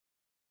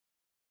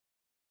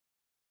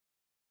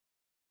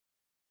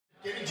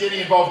Getting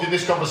Jenny involved in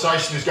this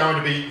conversation is going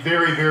to be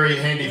very, very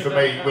handy for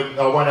me when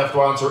I won't have to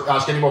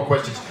ask any more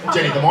questions.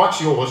 Jenny, the mic's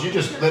yours. You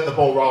just let the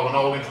ball roll and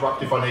I'll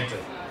interrupt if I need to.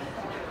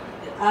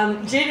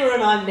 Gina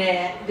and I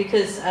met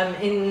because I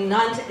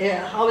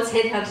was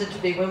headhunted to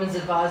be women's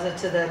advisor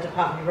to the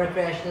Department of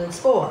Recreation and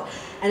Sport.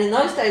 And in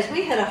those days,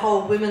 we had a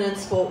whole Women in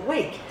Sport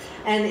week.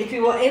 And if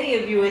any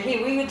of you were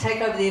here, we would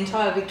take over the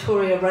entire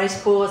Victoria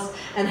racecourse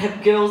and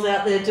have girls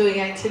out there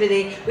doing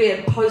activity. We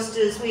had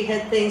posters, we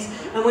had things,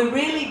 and we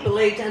really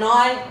believed, and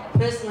I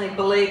personally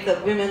believe,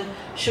 that women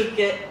should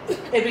get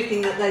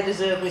everything that they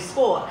deserve with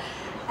sport.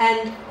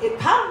 And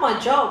part of my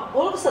job,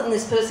 all of a sudden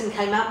this person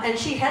came up and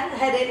she hadn't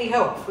had any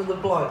help from the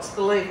blokes,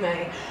 believe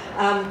me.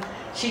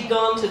 She'd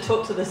gone to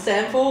talk to the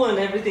SANFLW and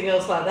everything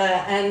else like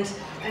that, and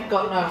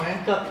got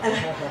nowhere.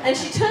 And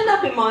she turned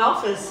up in my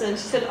office and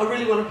she said, I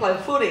really want to play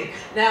footy.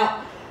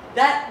 Now,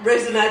 that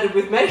resonated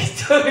with me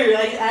too.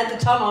 At the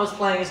time I was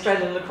playing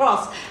Australian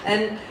lacrosse,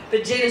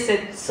 but Gina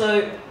said,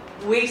 so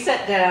we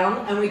sat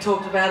down and we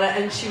talked about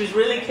it, and she was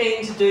really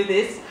keen to do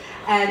this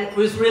and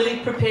was really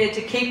prepared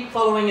to keep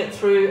following it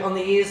through on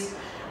the years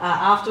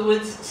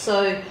afterwards.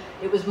 So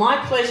it was my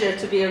pleasure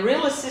to be a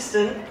real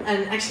assistant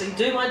and actually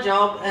do my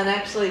job and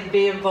actually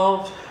be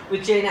involved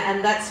with Gina,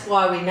 and that's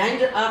why we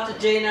named it after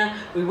Gina.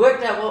 We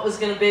worked out what was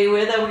going to be,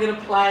 where they were going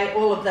to play,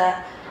 all of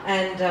that,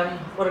 and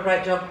what a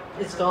great job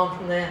it's gone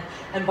from there.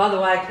 And by the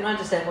way, can I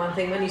just add one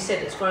thing? When you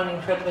said it's grown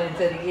incredibly in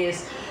 30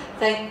 years,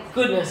 thank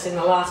goodness in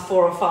the last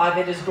 4 or 5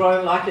 it has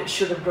grown like it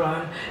should have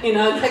grown. You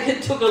know, like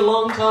it took a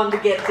long time to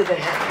get to there.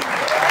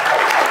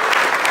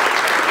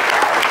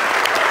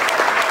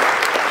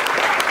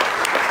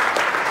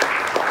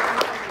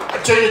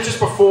 Gina, just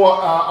before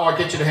I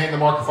get you to hand the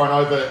microphone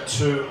over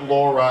to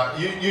Laura,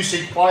 you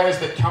see players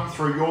that come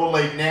through your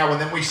league now, and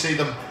then we see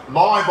them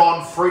live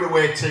on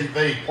free-to-air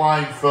TV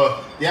playing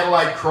for the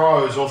Adelaide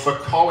Crows or for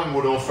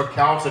Collingwood or for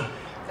Carlton.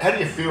 How do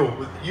you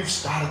feel? You've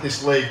started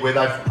this league where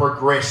they've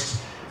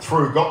progressed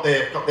through, got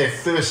their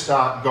first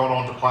start and gone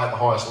on to play at the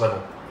highest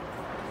level.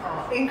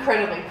 Oh,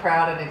 incredibly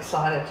proud and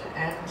excited,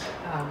 and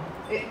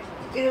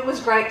it was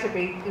great to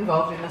be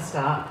involved in the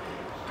start.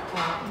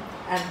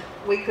 And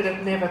we could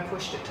have never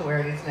pushed it to where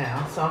it is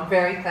now. So I'm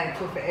very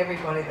thankful for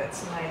everybody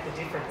that's made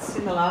the difference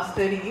in the last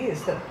 30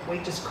 years that we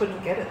just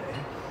couldn't get it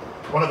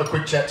there. Want to have a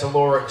quick chat to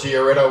Laura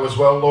Giaretto as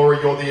well.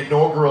 Laura, you're the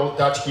inaugural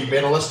Dutscke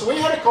medalist. We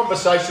had a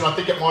conversation, I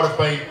think it might have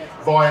been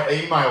via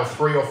email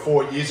 3 or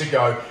 4 years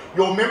ago.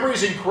 Your memory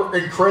is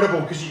incredible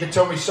because you can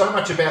tell me so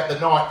much about the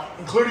night,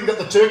 including that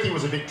the turkey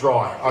was a bit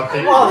dry, I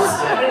think. It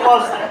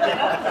was that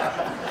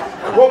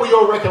dinner. What were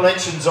your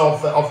recollections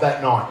of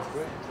that night?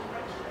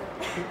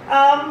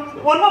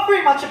 Well, not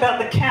very much about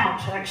the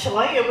count,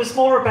 actually. It was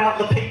more about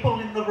the people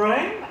in the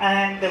room,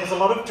 and there was a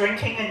lot of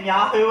drinking and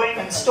yahooing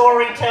and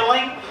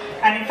storytelling.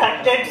 And in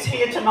fact, Deb's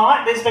here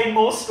tonight. There's been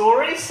more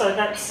stories, so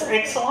that's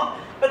excellent.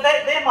 But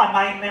they're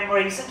my main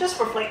memories, and just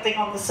reflecting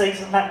on the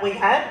season that we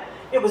had,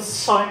 it was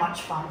so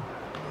much fun.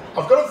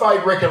 I've got a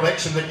vague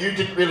recollection that you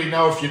didn't really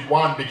know if you'd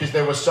won because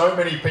there were so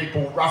many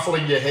people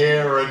ruffling your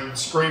hair and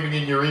screaming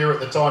in your ear at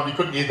the time you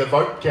couldn't hear the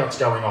vote counts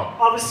going on.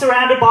 I was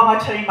surrounded by my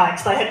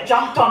teammates. They had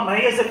jumped on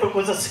me as if it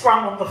was a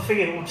scrum on the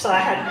field, so I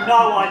had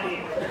no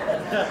idea.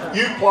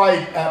 You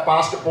played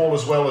basketball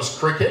as well as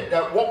cricket.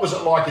 What was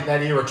it like in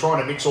that era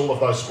trying to mix all of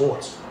those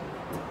sports?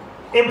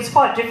 It was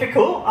quite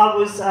difficult. I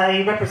was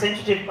a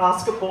representative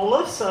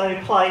basketballer, so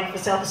played for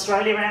South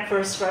Australia and for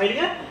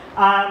Australia.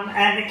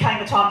 And it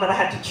came a time that I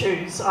had to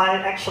choose. I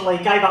actually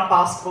gave up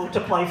basketball to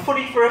play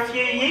footy for a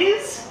few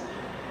years,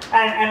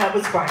 and it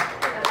was great.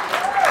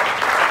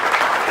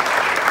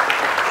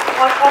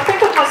 I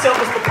think of myself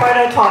as the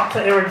prototype for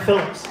Erin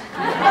Phillips.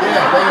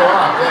 Yeah, there you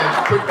are.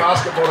 Yeah, quit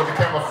basketball to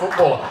become a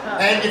footballer.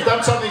 And you've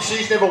done something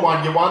she's never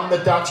won. You won the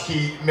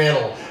Dutscke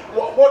Medal.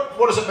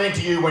 What does it mean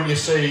to you when you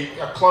see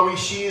Chloe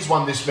Shears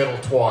won this medal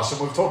twice? And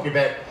we're talking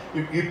about,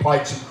 you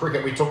played some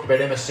cricket, we talked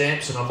about Emma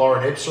Sampson and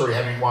Lauren Ebsary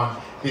having won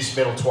this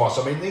medal twice.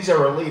 I mean, these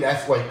are elite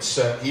athletes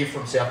here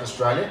from South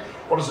Australia.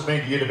 What does it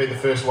mean to you to be the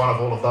first one of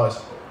all of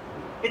those?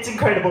 It's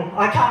incredible.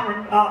 I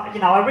can't,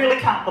 I really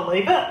can't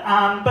believe it.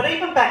 But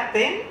even back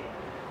then,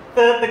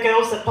 the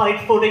girls that played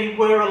footy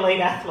were elite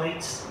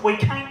athletes. We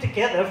came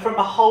together from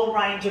a whole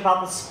range of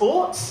other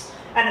sports,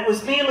 and it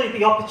was merely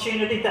the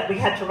opportunity that we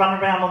had to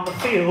run around on the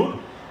field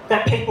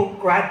that people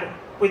grabbed it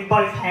with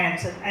both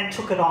hands and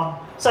took it on.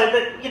 So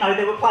that,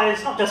 there were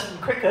players not just from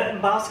cricket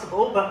and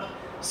basketball, but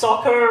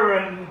soccer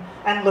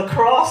and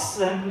lacrosse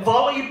and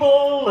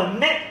volleyball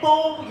and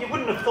netball. You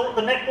wouldn't have thought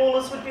the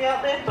netballers would be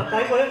out there, but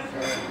they were.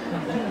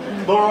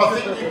 Laura, I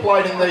think you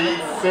played in the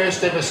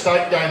first ever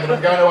state game that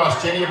I'm going to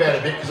ask Jenny about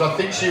a bit because I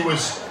think she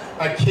was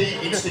a key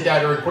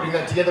instigator in putting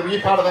that together. Were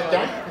you part of that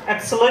game?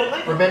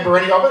 Absolutely. Remember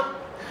any of it?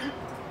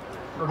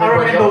 I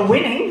remember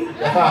winning.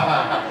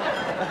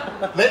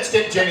 Let's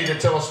get Jenny to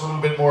tell us a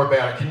little bit more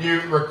about it. Can you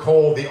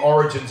recall the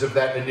origins of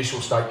that initial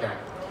state game?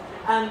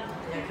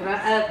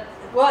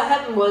 What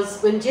happened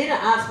was when Gina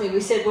asked me,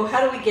 we said, well,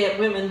 how do we get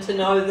women to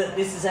know that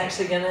this is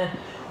actually going to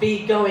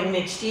be going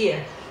next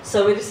year?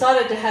 So we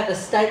decided to have a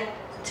state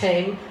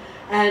team,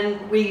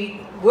 And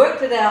we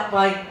worked it out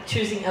by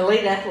choosing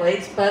elite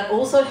athletes, but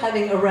also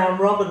having a round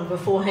robin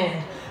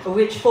beforehand, of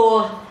which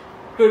 4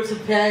 groups of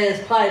players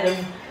played.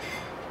 And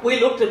we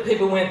looked at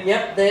people and went,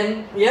 yep,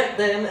 them,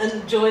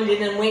 and joined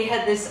in. And we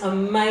had this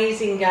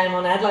amazing game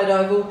on Adelaide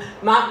Oval.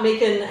 Mark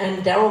Micken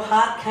and Daryl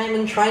Hart came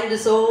and trained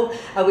us all.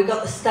 We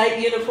got the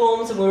state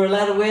uniforms and we were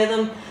allowed to wear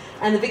them.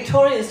 And the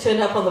Victorians turned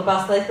up on the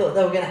bus. They thought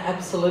they were going to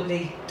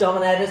absolutely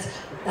dominate us.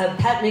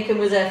 Pat Micken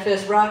was our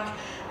first ruck.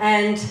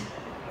 And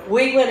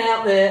we went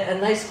out there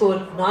and they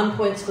scored 9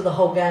 points for the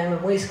whole game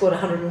and we scored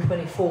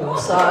 124.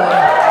 So we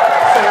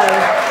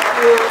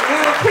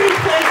were pretty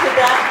pleased with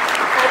that.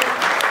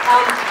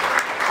 And,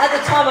 at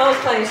the time I was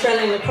playing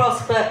Australian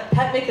lacrosse, but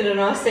Pat Micken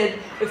and I said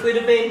if we'd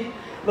have been,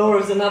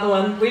 Laura's another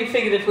one, we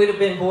figured if we'd have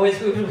been boys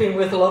we would have been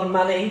worth a lot of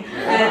money.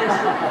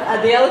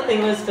 And the other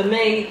thing was for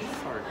me,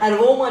 out of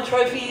all my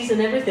trophies and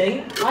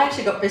everything, I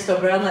actually got best on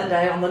ground that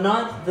day on the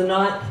 9th of the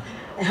 9th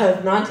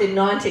of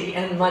 1990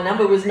 and my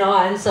number was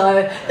 9,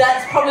 so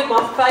that's probably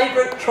my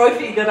favourite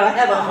trophy that I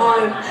have at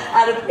home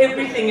out of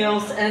everything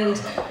else. And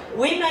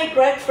we made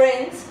great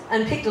friends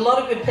and picked a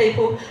lot of good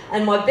people.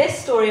 And my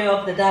best story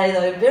of the day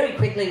though, very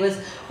quickly, was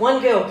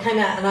one girl came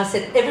out and I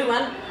said,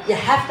 everyone, you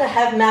have to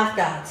have mouth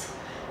guards,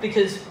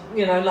 because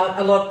you know, like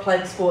a lot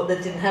played sport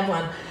that didn't have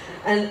one.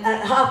 And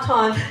at half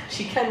time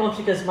she came on,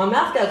 she goes, my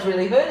mouth guard's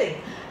really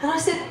hurting. And I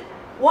said,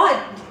 why?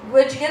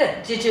 Where'd you get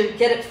it? Did you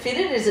get it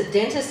fitted? Is it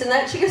dentist and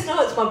that? She goes,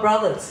 no, it's my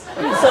brother's. So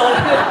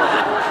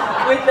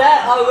with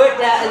that, I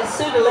worked out, and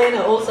Sue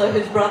Delena also,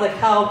 whose brother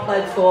Carl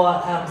played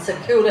for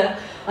St Kilda,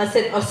 I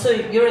said, oh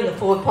Sue, you're in the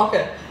forward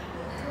pocket.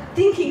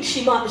 Thinking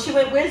she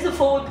went, where's the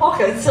forward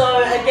pocket?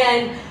 So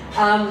again,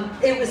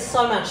 it was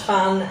so much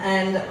fun,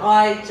 and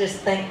I just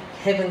thank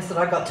heavens that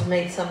I got to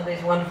meet some of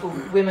these wonderful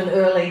women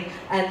early.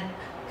 And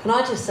can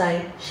I just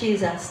say, she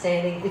is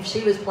outstanding. If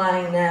she was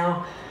playing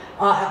now,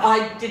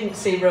 I didn't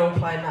see Rel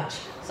play much,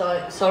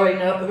 so sorry,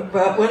 no,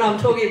 but when I'm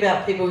talking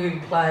about people who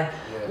play,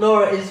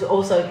 Laura is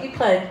also, you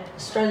played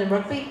Australian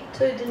rugby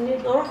too, didn't you,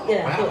 Laura?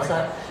 Yeah, I thought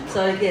so.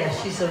 So yeah,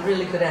 she's a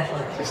really good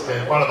athlete. Just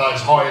one of those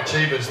high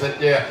achievers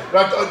that,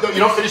 you're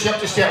not finishing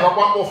up just yet. I've got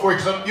one more for you,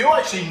 because you're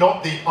actually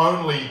not the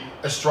only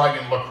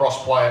Australian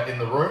lacrosse player in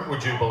the room,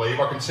 would you believe?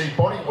 I can see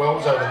Bonnie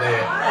Wells over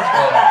there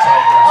on the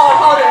table. Oh,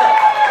 hold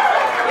it.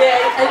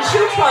 Yeah, and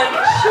she'll try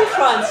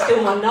and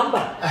steal my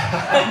number.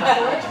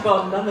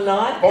 Number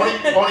 9. Bonnie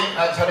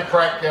has had a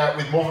crack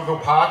with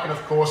Morphettville Park and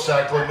of course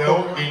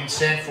Glenelg in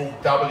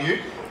SANFLW.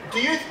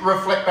 Do you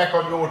reflect back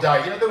on your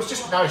day? You know, there was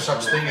just no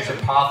such thing as a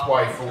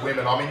pathway for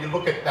women. I mean, you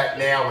look at that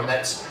now and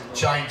that's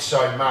changed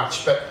so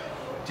much, but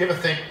do you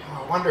ever think,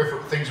 I wonder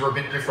if things were a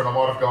bit different, I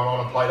might have gone on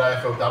and played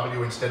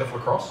AFLW instead of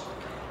lacrosse?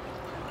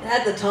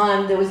 At the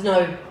time, there was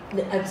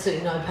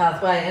absolutely no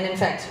pathway, and in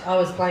fact, I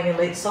was playing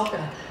elite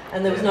soccer,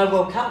 and there was no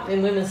World Cup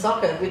in women's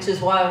soccer, which is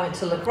why I went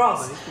to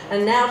lacrosse.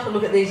 And now to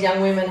look at these young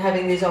women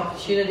having these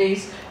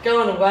opportunities,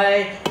 going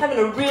away, having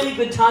a really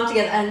good time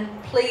together, and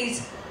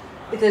please,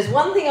 if there's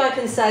one thing I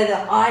can say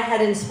that I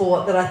had in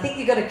sport that I think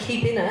you've got to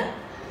keep in it,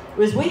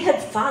 was we had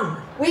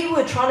fun. We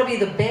were trying to be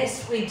the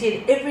best. We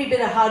did every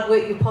bit of hard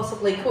work you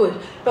possibly could,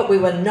 but we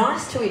were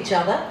nice to each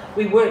other.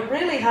 We worked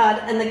really hard,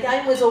 and the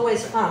game was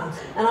always fun.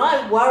 And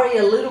I worry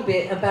a little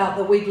bit about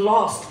that we've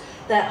lost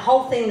that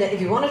whole thing that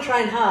if you want to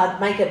train hard,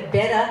 make it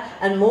better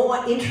and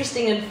more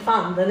interesting and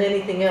fun than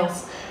anything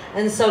else.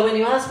 And so when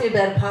you ask me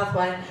about a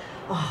pathway,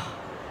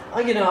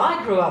 you know,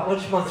 I grew up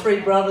watching my 3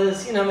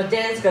 brothers. You know, my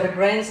dad's got a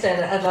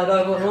grandstand at Adelaide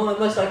Oval, and all the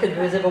most I could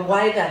do is ever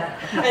wave at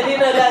it. And you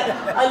know,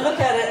 that I look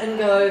at it and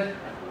go,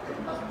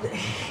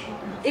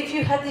 if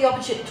you had the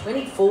opportunity,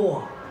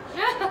 24.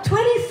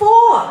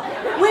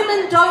 24!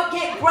 Women don't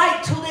get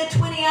great till they're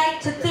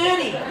 28 to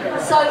 30.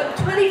 So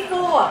 24,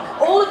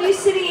 all of you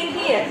sitting in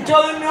here,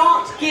 do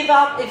not give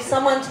up if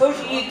someone tells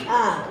you you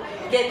can't.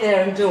 Get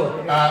there and do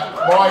it.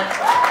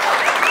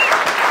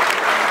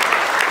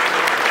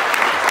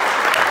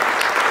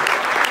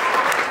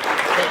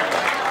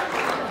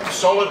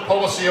 Solid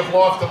policy of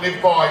life to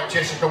live by,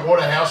 Jessica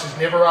Waterhouse, is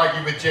never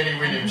argue with Jenny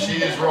Williams.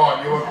 She is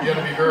right. You're going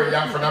to be very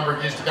young for a number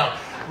of years to come.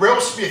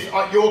 Rel Smith,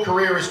 your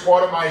career is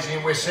quite amazing,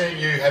 and we're seeing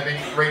you having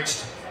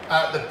reached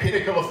the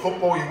pinnacle of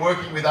football. You're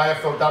working with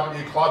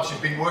AFLW clubs.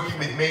 You've been working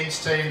with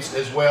men's teams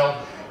as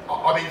well.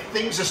 I mean,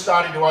 things are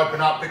starting to open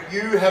up, but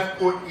you have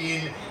put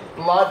in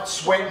blood,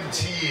 sweat and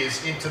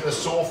tears into the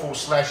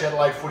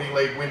SANFLW/Adelaide Footy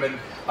League women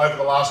over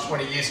the last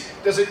 20 years.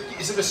 Is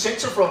it a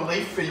sense of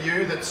relief for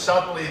you that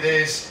suddenly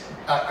there's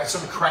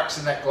some cracks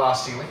in that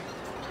glass ceiling?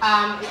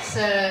 It's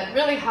a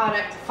really hard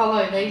act to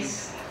follow,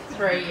 these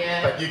 3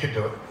 but you can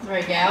do it.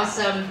 3 gals.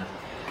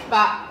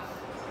 But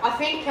I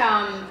think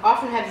I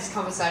often have this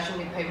conversation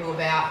with people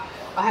about,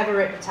 I have a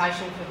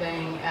reputation for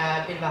being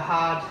a bit of a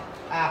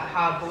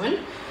hard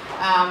woman,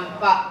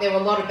 but there were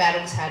a lot of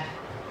battles had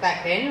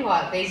back then,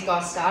 like these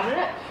guys started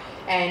it.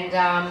 And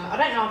I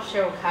don't know if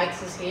Cheryl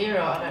Cates is here,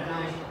 or I don't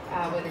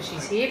know whether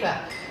she's here, but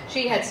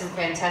she had some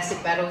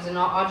fantastic battles, and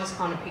I just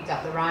kind of picked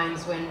up the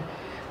reins when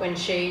when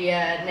she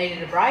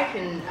needed a break,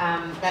 and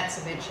that's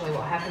eventually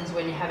what happens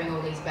when you're having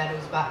all these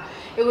battles. But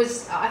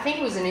I think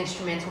it was an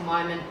instrumental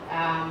moment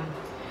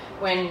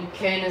when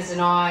Kerners and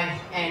I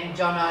and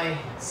Jono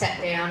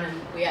sat down and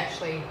we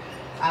actually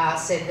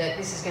said that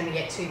this is going to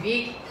get too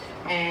big,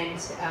 and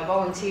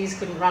volunteers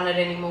couldn't run it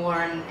anymore,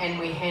 and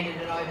we handed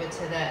it over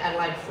to the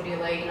Adelaide Footy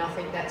League, and I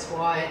think that's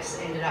why it's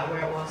ended up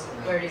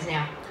where it is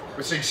now.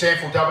 We're seeing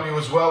SANFLW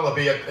as well. There'll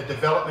be a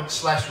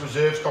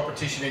development/reserves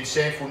competition in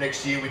SANFL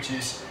next year, which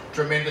is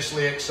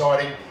tremendously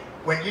exciting.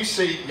 When you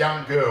see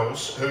young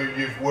girls who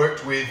you've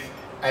worked with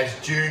as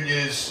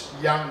juniors,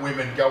 young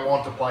women go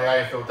on to play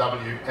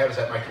AFLW, how does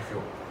that make you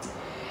feel?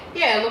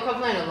 Yeah, look, I've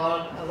learned a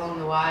lot along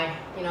the way.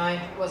 You know, it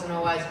wasn't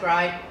always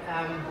great.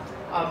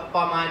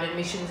 By my own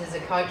admissions as a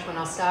coach, when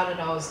I started,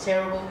 I was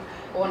terrible.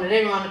 I wanted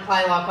everyone to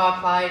play like I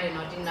played, and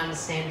I didn't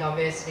understand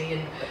diversity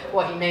and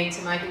what you need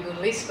to make a good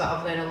list, but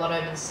I've learned a lot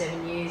over the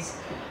 7 years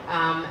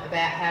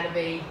about how to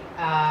be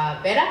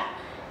better,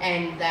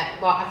 and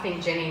that, like, I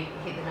think Jenny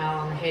hit the nail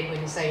on the head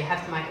when you say you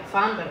have to make it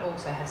fun, but it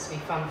also has to be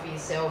fun for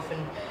yourself,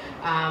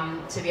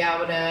 and to be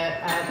able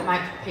to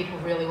make people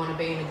really want to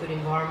be in a good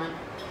environment.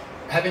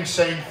 Having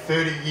seen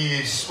 30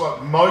 years, well,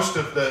 most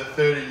of the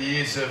 30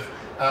 years of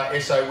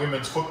SA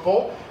women's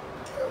football,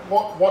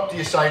 what do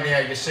you say now?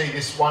 You see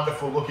this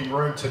wonderful looking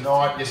room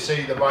tonight, you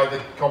see the way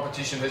the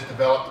competition has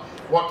developed.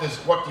 What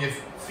do you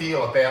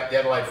feel about the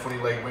Adelaide Footy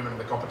League women in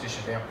the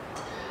competition now?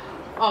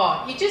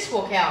 Oh, you just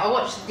walk out. I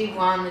watched the Div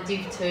 1, the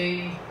Div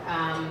 2,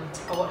 I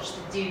watched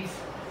the Div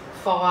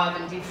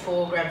 5 and Div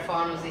 4 grand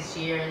finals this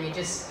year, and it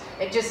just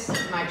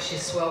makes you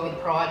swell with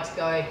pride to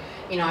go,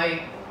 you know,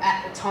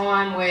 at the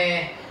time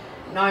where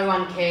no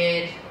one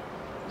cared,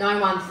 no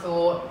one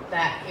thought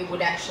that it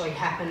would actually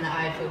happen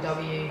at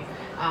AFLW,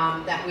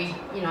 that we,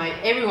 you know,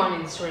 everyone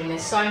in this room,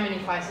 there's so many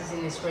faces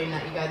in this room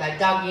that you go, they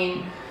dug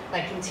in,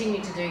 they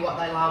continued to do what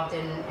they loved,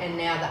 and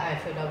now the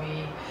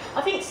AFLW,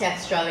 I think South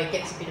Australia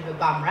gets a bit of a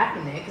bum rap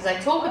in there because they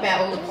talk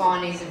about all the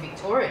pioneers in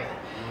Victoria,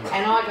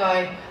 and I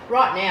go,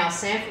 right now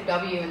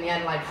SANFLW and the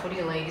Adelaide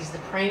Footy League is the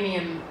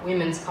premium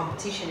women's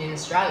competition in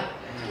Australia.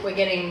 We're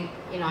getting,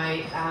 you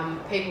know,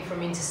 people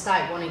from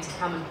interstate wanting to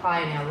come and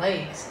play in our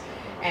leagues,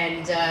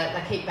 and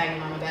they keep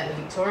banging on about the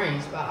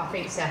Victorians, but I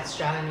think South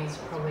Australian is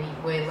probably,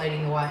 we're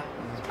leading the way.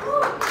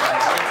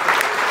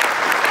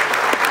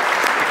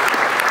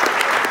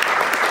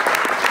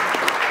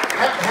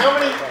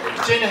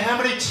 Gina, how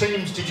many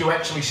teams did you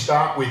actually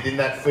start with in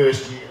that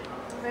first year?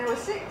 There were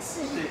six.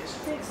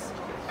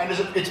 And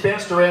it's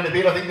bounced around a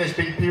bit. I think there's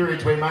been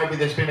periods where maybe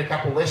there's been a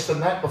couple less than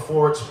that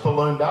before it's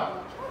ballooned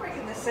up. I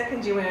reckon the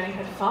second year we only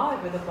had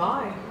 5 with a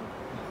bye.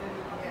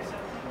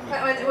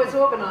 But it was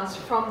organised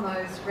from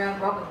those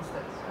round robins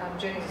that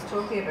Jenny was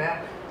talking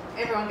about.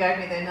 Everyone gave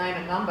me their name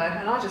and number,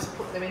 and I just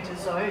put them into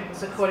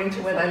zones according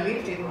to where they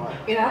lived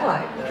in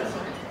Adelaide.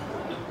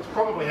 It's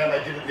probably how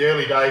they did it in the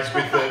early days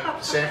with the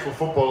SANFL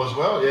football as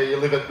well. Yeah, you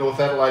live at North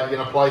Adelaide, you're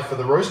going to play for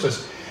the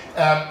Roosters.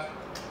 I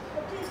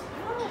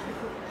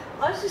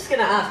was just going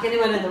to ask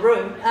anyone in the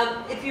room,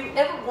 if you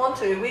ever want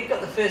to, we've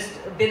got the first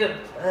bit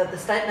of the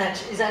state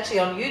match is actually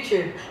on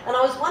YouTube, and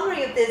I was wondering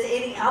if there's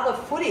any other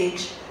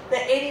footage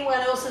that anyone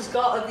else has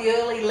got of the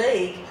early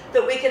league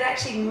that we can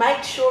actually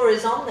make sure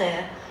is on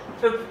there.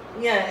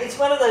 Yeah, it's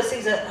one of those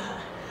things that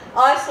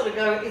I sort of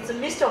go, it's a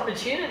missed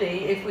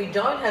opportunity if we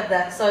don't have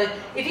that. So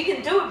if you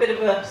can do a bit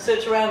of a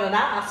search around and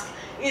ask,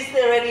 is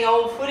there any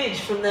old footage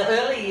from the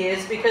early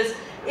years? Because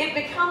it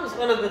becomes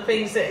one of the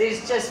things that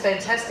is just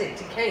fantastic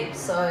to keep.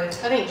 So I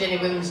think Jenny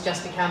Williams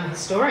just become a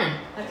historian.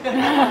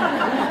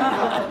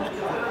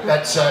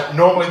 That's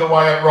normally the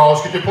way it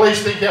rolls. Could you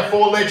please thank our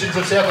 4 legends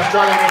of South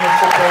Australian women's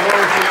football,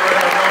 Laura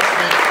Giorgio,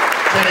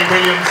 Jenny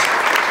Williams,